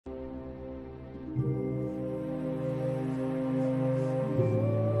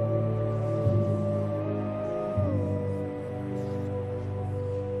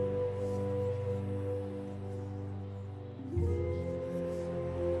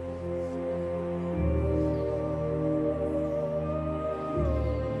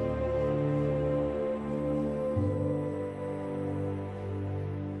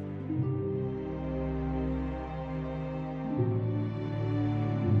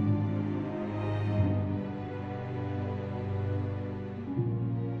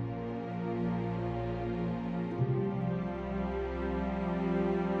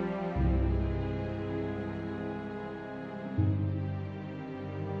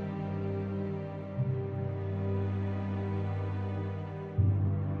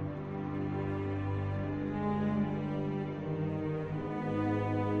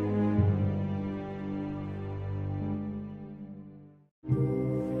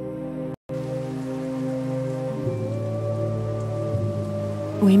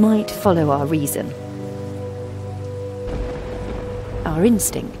We might follow our reason. Our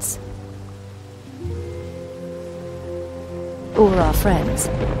instincts. Or our friends.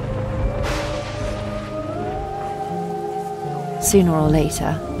 Sooner or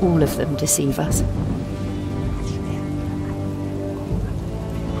later, all of them deceive us.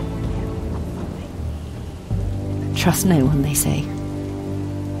 Trust no one, they say.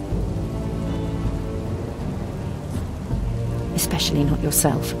 Especially not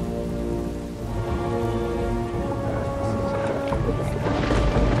yourself.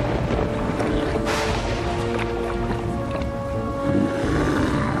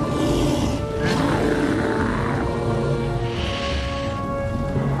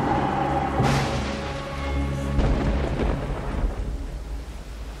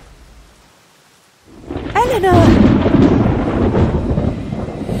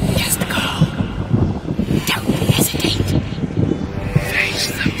 Just go. Don't hesitate. Face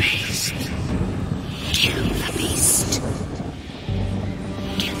the beast. Kill the beast.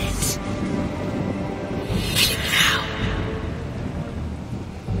 Kill it. Kill it now.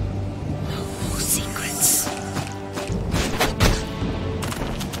 No more secrets.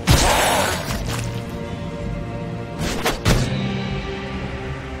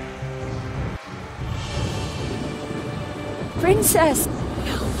 Princess!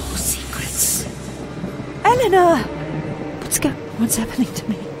 No more secrets. Eleanor! What's happening to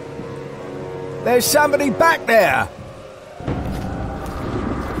me? There's somebody back there!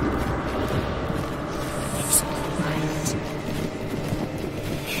 It's all right.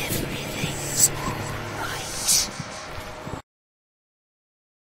 Everything's all right.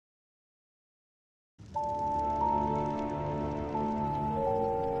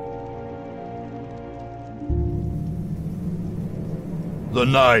 The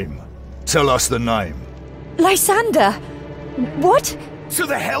name. Tell us the name. Lysander! What? To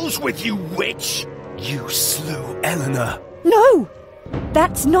the hell's with you, witch! You slew Eleanor. No!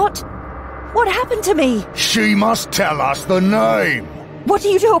 That's not... What happened to me? She must tell us the name. What are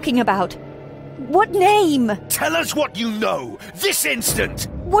you talking about? What name? Tell us what you know, this instant!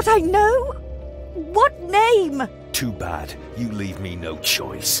 What I know? What name? Too bad. You leave me no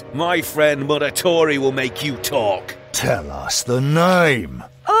choice. My friend Mother Tory will make you talk. Tell us the name.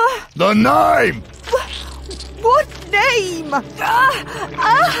 The name! What name?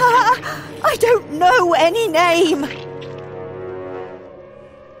 I don't know any name.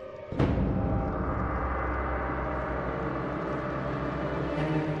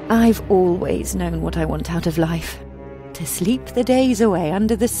 I've always known what I want out of life. To sleep the days away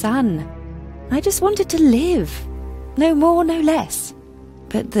under the sun. I just wanted to live. No more, no less.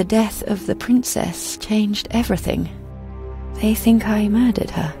 But the death of the princess changed everything. They think I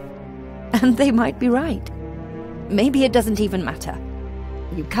murdered her. And they might be right. Maybe it doesn't even matter.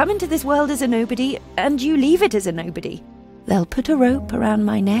 You come into this world as a nobody, and you leave it as a nobody. They'll put a rope around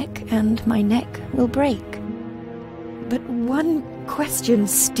my neck, and my neck will break. But one question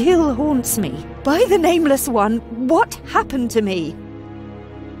still haunts me. By the Nameless One, what happened to me?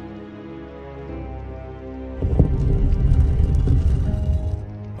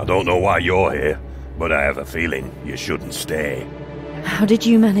 I don't know why you're here, but I have a feeling you shouldn't stay. How did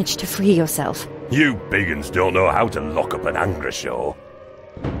you manage to free yourself? You biggins don't know how to lock up an Angra show.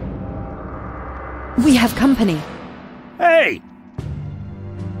 We have company. Hey!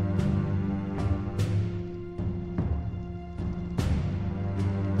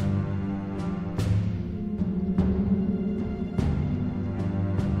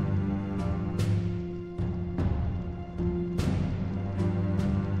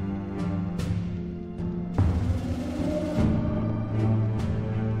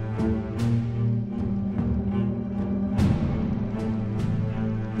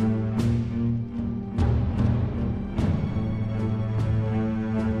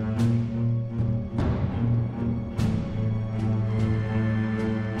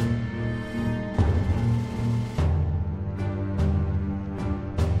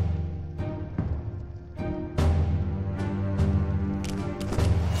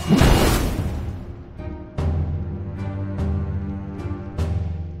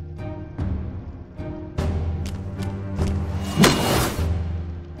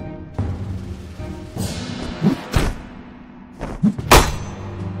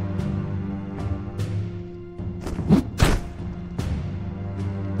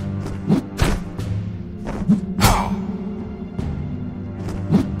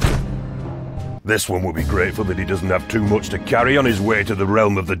 This one will be grateful that he doesn't have too much to carry on his way to the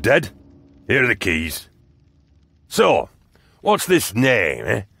realm of the dead. Here are the keys. So, what's this name,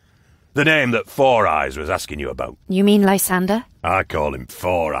 eh? The name that Four Eyes was asking you about. You mean Lysander? I call him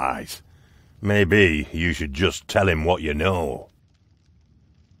Four Eyes. Maybe you should just tell him what you know.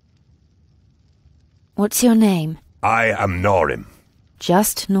 What's your name? I am Norim.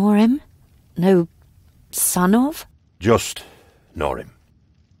 Just Norim? No son of? Just Norim.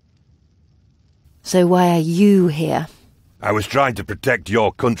 So why are you here? I was trying to protect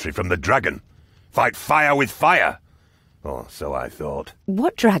your country from the dragon. Fight fire with fire. Oh, so I thought.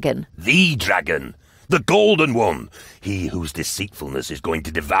 What dragon? The dragon. The golden one. He whose deceitfulness is going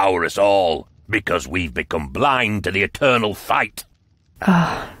to devour us all, because we've become blind to the eternal fight.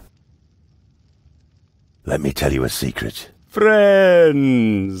 Let me tell you a secret.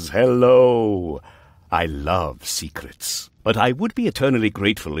 Friends, hello. I love secrets, but I would be eternally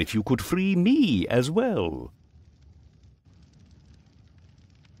grateful if you could free me as well.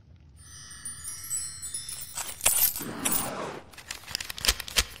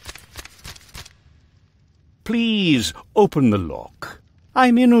 Please, open the lock.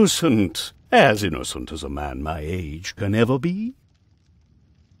 I'm innocent, as innocent as a man my age can ever be.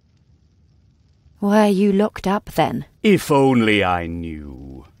 Why are you locked up, then? If only I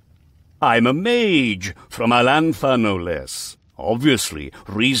knew. I'm a mage, from Alantha no less. Obviously,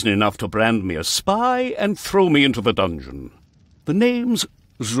 reason enough to brand me a spy and throw me into the dungeon. The name's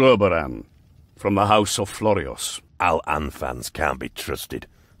Zurbaran, from the House of Florios. Al-Anfans can't be trusted.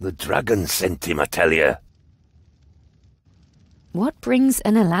 The dragon sent him, I tell you. What brings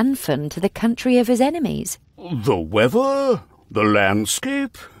an Elanthan to the country of his enemies? The weather, the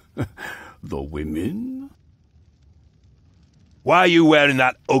landscape, the women. Why are you wearing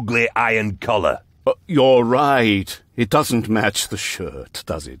that ugly iron collar? You're right. It doesn't match the shirt,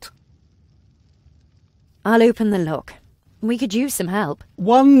 does it? I'll open the lock. We could use some help.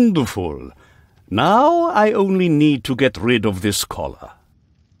 Wonderful. Now I only need to get rid of this collar.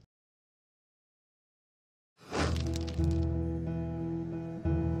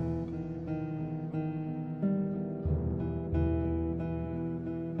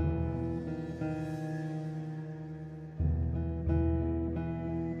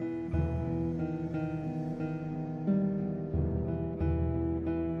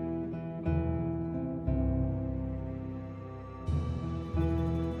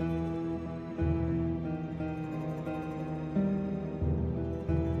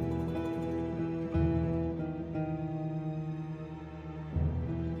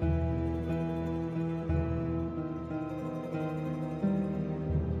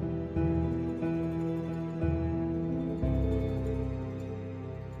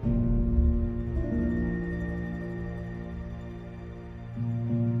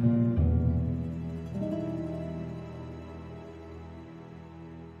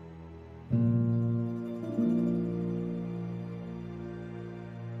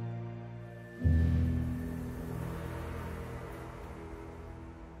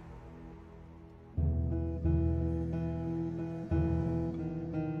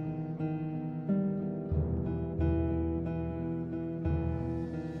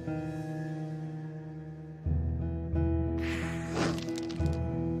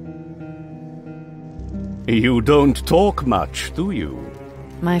 You don't talk much, do you?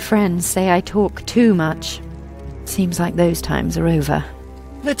 My friends say I talk too much. Seems like those times are over.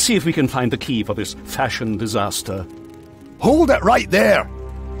 Let's see if we can find the key for this fashion disaster. Hold it right there!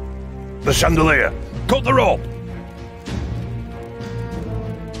 The chandelier! Cut the rope!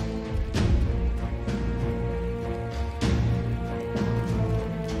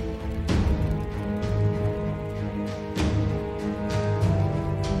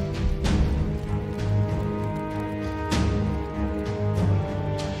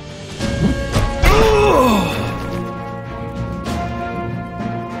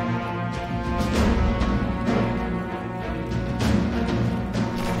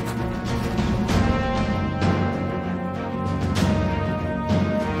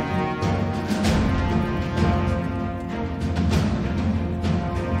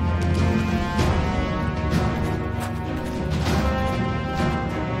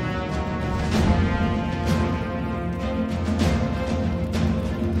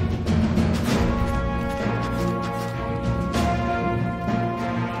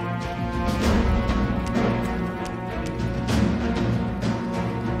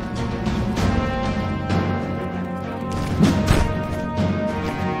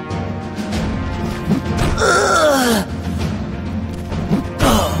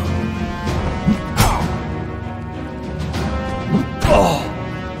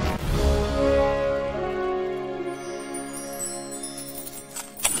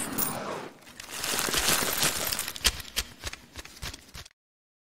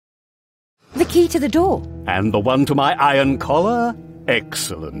 key to the door. And the one to my iron collar?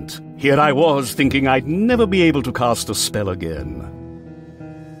 Excellent. Here I was, thinking I'd never be able to cast a spell again.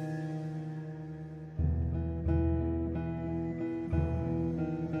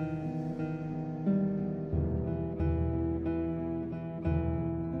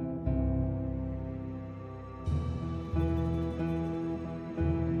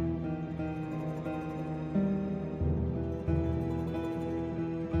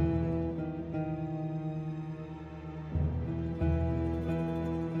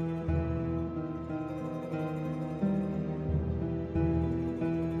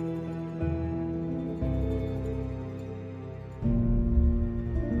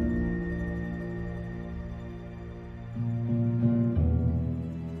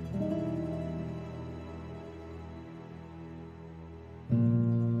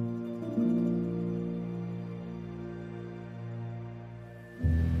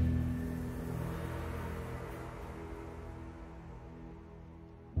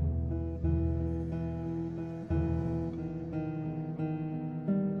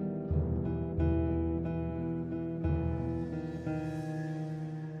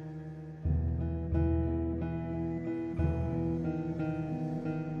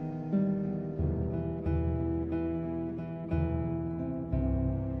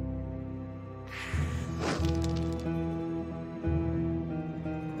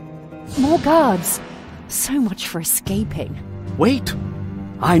 More guards. So much for escaping. Wait!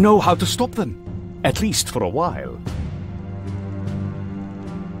 I know how to stop them. At least for a while.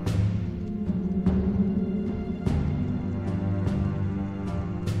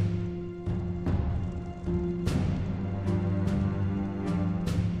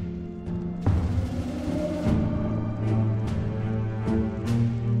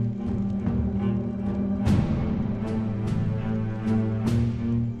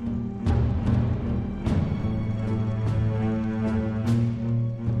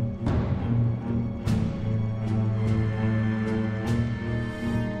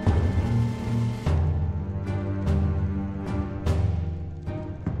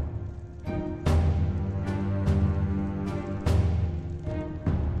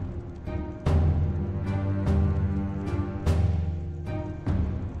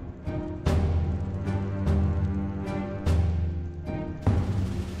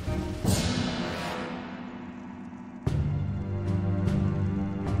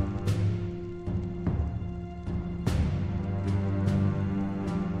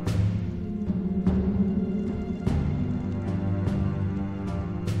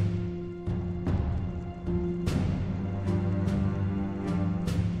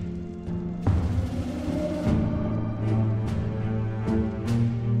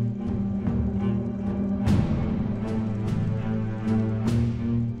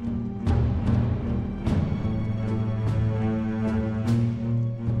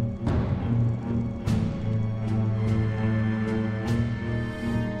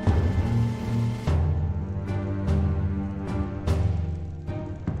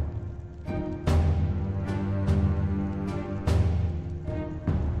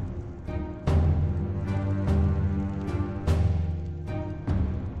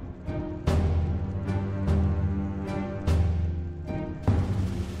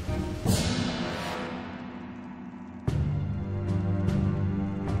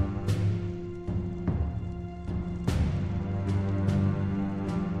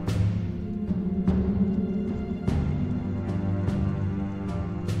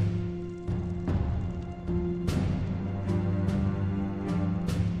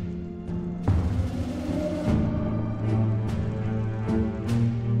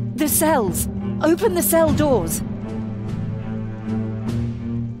 The cells! Open the cell doors!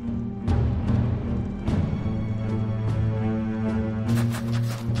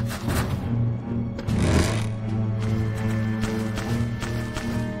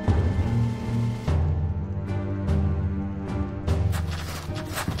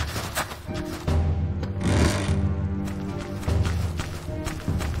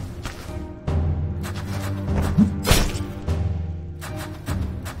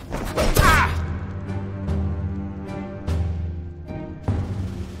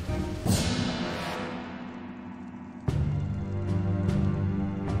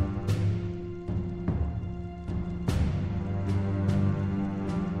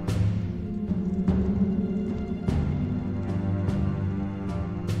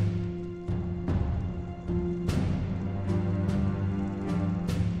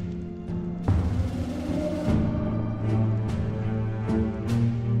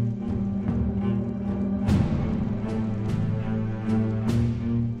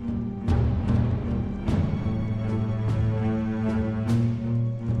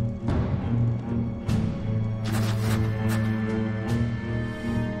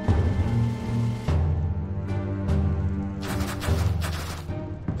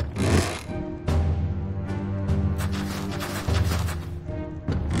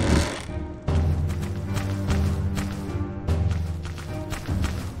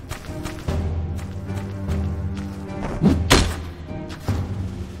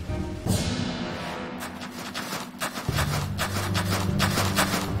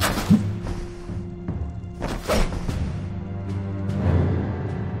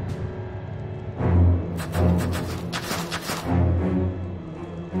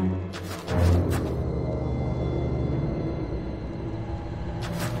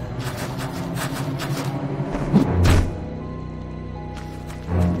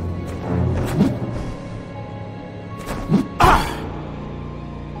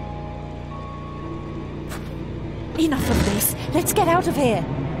 Enough of this. Let's get out of here.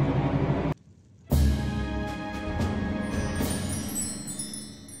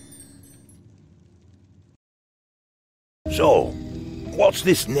 So, what's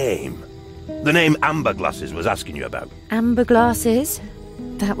this name? The name Amber Glasses was asking you about. Amber Glasses?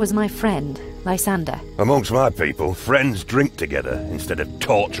 That was my friend, Lysander. Amongst my people, friends drink together instead of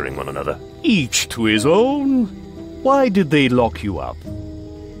torturing one another. Each to his own. Why did they lock you up?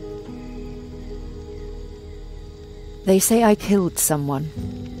 They say I killed someone.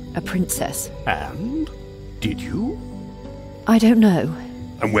 A princess. And? Did you? I don't know.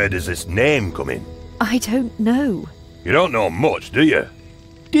 And where does this name come in? I don't know. You don't know much, do you?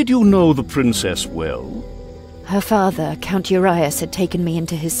 Did you know the princess well? Her father, Count Urias, had taken me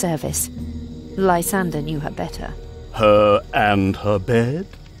into his service. Lysander knew her better. Her and her bed?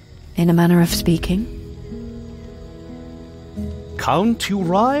 In a manner of speaking. Count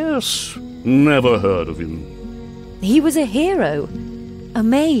Urias? Never heard of him. He was a hero. A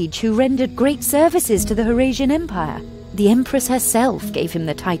mage who rendered great services to the Horasian Empire. The Empress herself gave him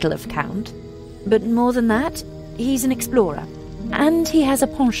the title of Count. But more than that, he's an explorer. And he has a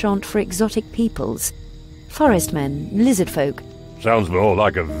penchant for exotic peoples. Forest men, lizard folk. Sounds more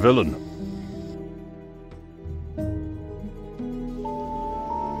like a villain.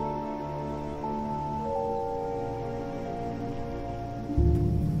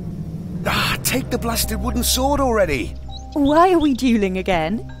 Take the blasted wooden sword already. Why are we dueling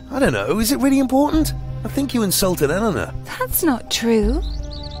again? I don't know, is it really important? I think you insulted Eleanor. That's not true.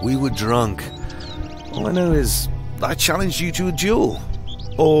 We were drunk. All I know is I challenged you to a duel.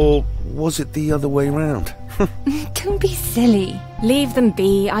 Or was it the other way round? Don't be silly. Leave them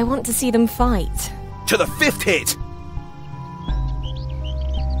be. I want to see them fight. To the 5th hit!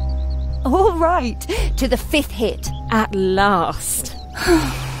 All right, to the 5th hit. At last.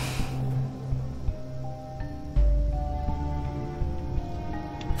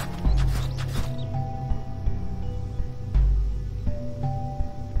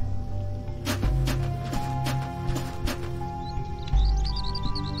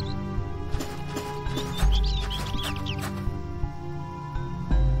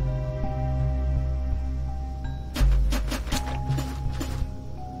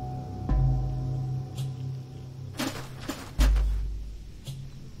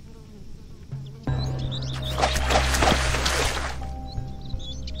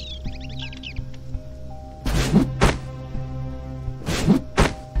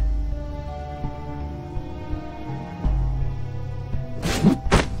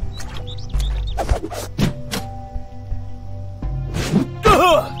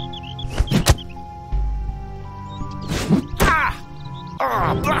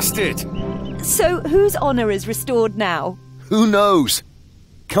 Blasted! So whose honour is restored now? Who knows?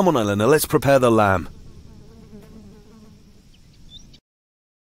 Come on, Eleanor, let's prepare the lamb.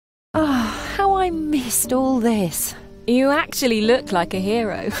 How I missed all this. You actually look like a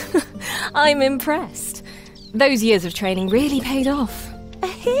hero. I'm impressed. Those years of training really paid off. A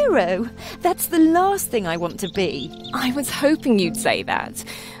hero? That's the last thing I want to be. I was hoping you'd say that.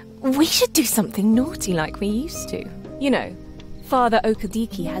 We should do something naughty like we used to. You know, Father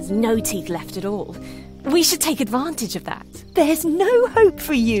Okadiki has no teeth left at all. We should take advantage of that. There's no hope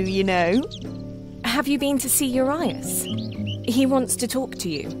for you, you know. Have you been to see Urias? He wants to talk to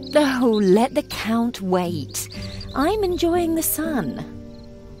you. Oh, let the Count wait. I'm enjoying the sun.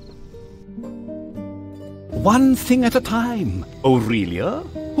 One thing at a time. Aurelia?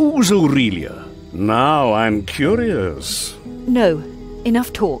 Who's Aurelia? Now I'm curious. No,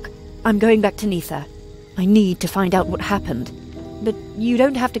 enough talk. I'm going back to Nitha. I need to find out what happened. But you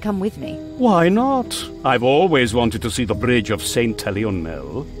don't have to come with me. Why not? I've always wanted to see the bridge of St.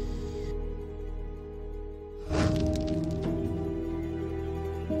 Talionmel.